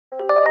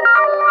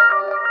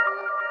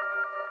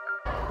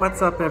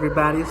What's up,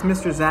 everybody? It's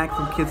Mr. Zach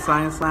from Kid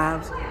Science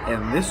Labs,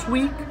 and this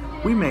week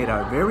we made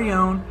our very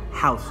own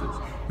houses.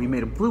 We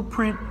made a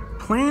blueprint,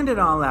 planned it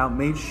all out,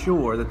 made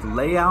sure that the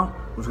layout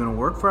was going to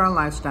work for our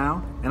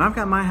lifestyle, and I've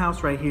got my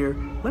house right here.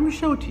 Let me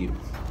show it to you.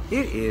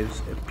 It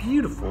is a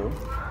beautiful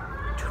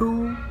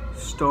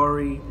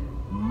two-story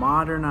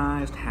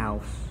modernized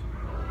house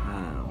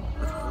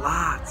with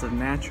lots of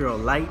natural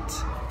light.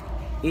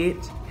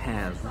 It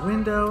has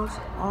windows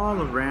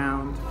all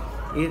around.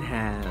 It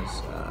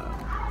has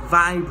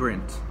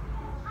vibrant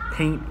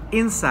paint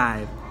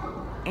inside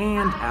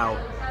and out,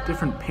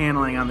 different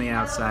paneling on the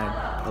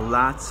outside,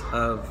 lots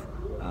of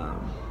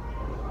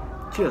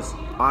just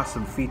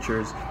awesome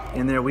features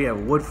in there. We have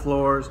wood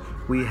floors,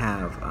 we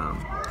have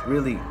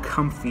really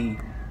comfy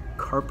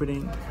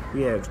carpeting,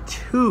 we have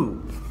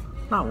two,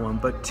 not one,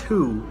 but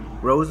two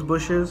rose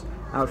bushes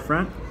out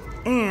front,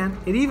 and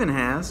it even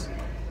has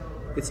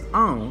its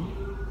own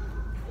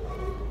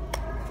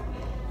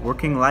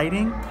working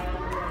lighting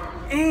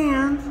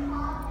and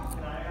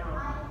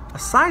a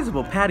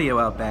sizable patio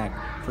out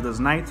back for those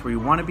nights where you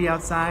want to be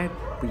outside,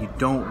 but you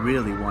don't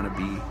really want to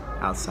be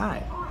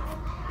outside.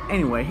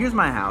 Anyway, here's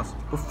my house.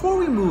 Before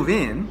we move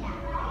in,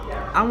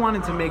 I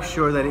wanted to make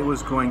sure that it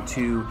was going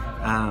to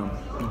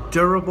be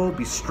durable,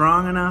 be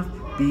strong enough,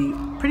 be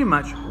pretty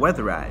much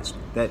weatherized.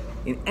 That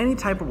in any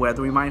type of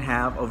weather we might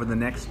have over the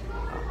next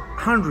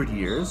 100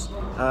 years,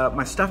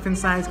 my stuff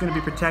inside is going to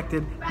be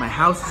protected, my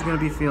house is going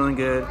to be feeling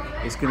good,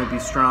 it's going to be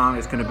strong,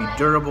 it's going to be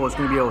durable, it's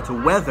going to be able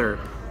to weather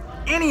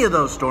any of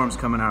those storms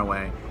coming our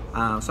way.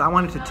 So I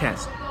wanted to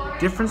test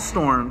different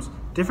storms,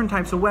 different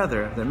types of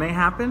weather that may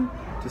happen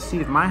to see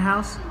if my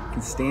house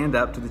can stand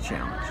up to the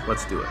challenge.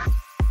 Let's do it.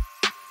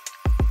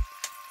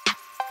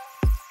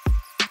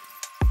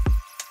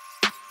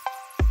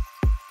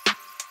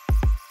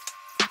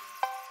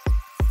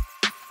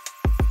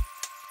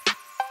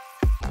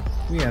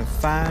 We have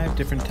 5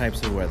 different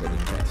types of weather to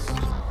test.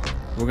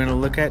 We're going to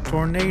look at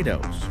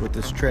tornadoes with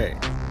this tray.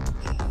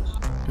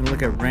 We're going to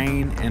look at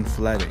rain and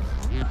flooding.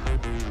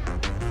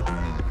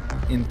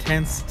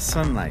 Intense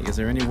sunlight, is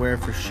there anywhere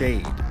for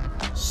shade?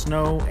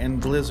 Snow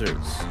and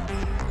blizzards.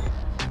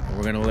 And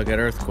we're going to look at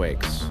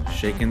earthquakes,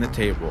 shaking the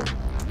table.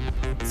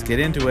 Let's get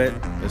into it.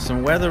 There's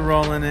some weather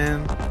rolling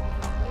in.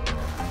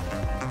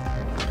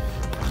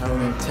 Now we're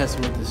going to test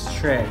with this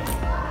tray.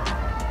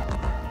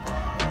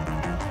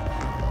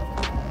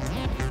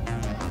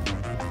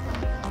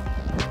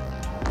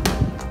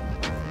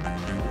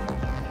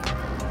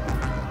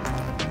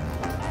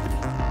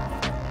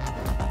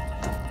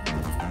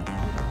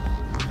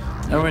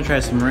 Now we're going to try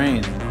some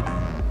rain.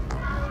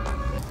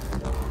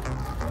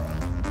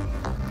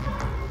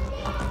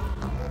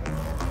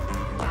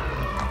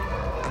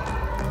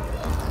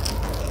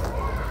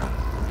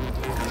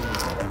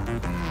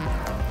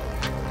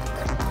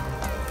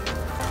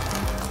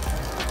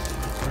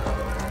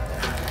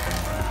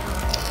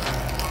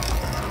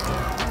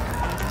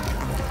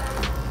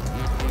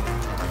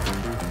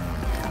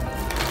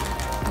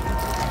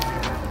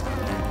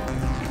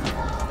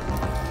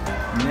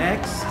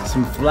 Next,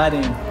 some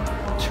flooding.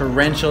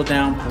 Torrential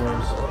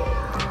downpours.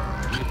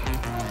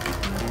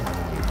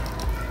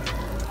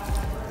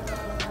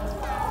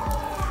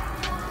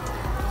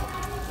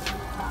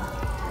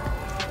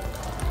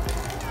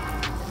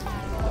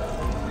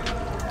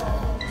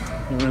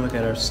 We're going to look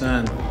at our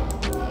sun.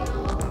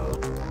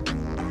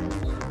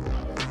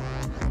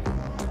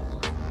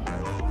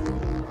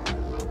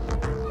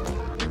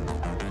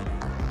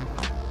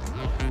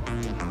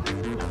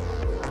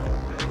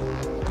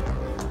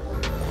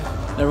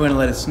 Now we're going to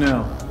let it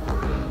snow.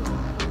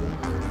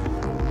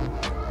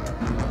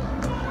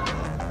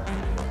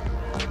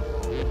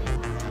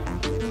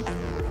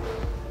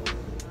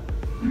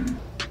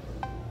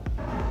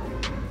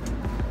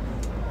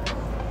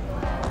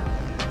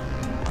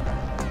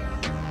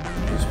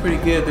 Pretty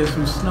good. There's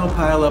some snow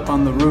pile up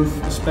on the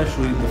roof,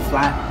 especially the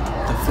flat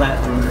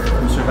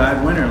roof. We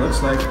survived winter,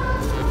 looks like.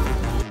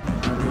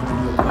 We're going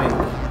to do a pipe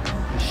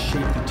and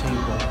shake the table.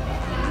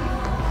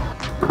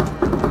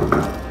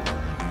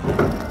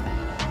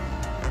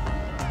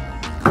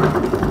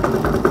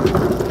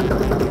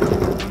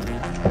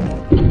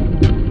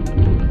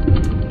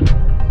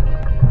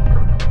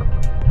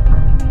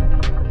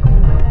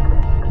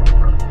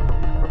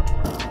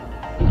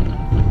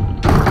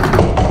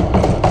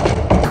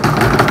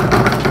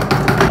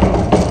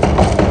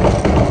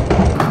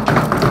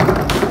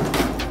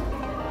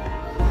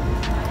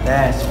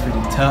 That's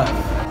pretty tough.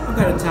 I've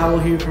got a towel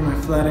here for my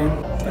flooding,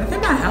 but I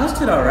think my house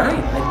did all right.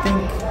 I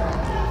think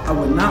I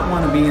would not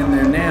want to be in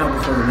there now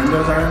before the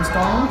windows are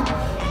installed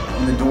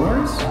and the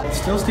doors. It's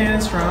still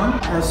standing strong.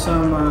 Has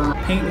some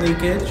paint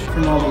leakage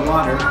from all the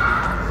water,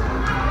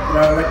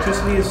 but our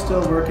electricity is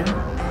still working.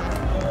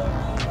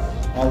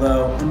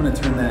 Although I'm going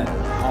to turn that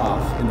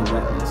off in the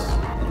wetness.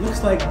 It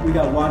looks like we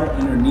got water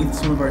underneath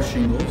some of our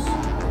shingles,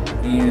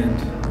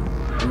 and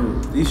ooh,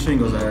 these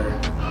shingles are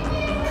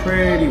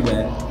pretty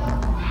wet.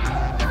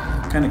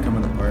 Kind of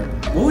coming apart.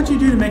 What would you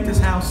do to make this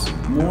house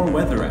more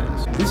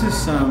weatherized? This is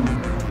some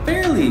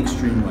fairly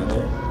extreme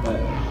weather,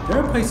 but There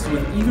are places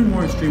with even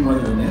more extreme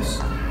weather than this,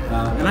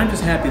 and I'm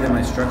just happy that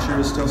my structure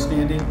is still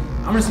standing.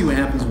 I'm gonna see what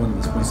happens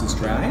once this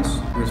dries.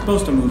 We're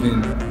supposed to move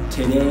in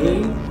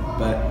today,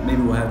 but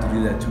maybe we'll have to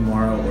do that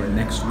tomorrow or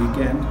next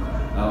weekend.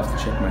 I'll have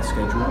to check my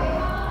schedule.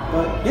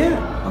 But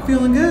yeah, I'm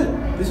feeling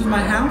good. This is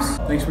my house.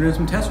 Thanks for doing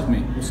some tests with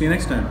me. We'll see you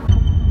next time.